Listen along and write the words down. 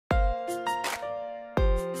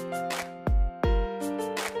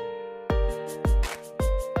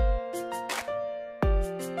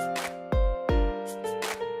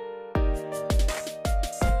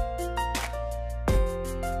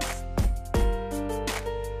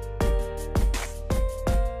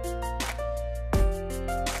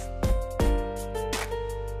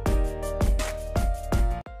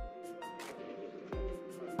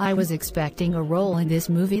I was expecting a role in this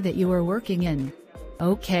movie that you were working in.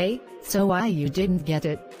 Okay, so why you didn't get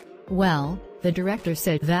it? Well, the director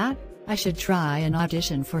said that I should try and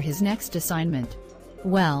audition for his next assignment.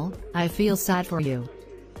 Well, I feel sad for you.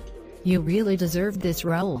 You really deserved this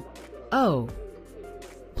role. Oh.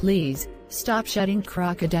 Please, stop shedding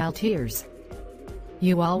crocodile tears.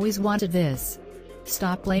 You always wanted this.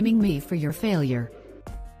 Stop blaming me for your failure.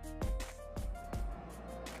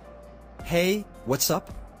 Hey, what's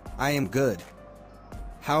up? I am good.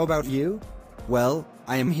 How about you? Well,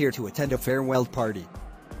 I am here to attend a farewell party.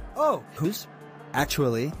 Oh, who's?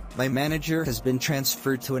 Actually, my manager has been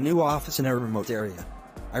transferred to a new office in a remote area.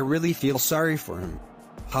 I really feel sorry for him.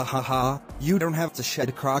 Ha ha ha, you don't have to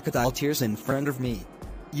shed crocodile tears in front of me.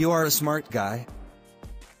 You are a smart guy.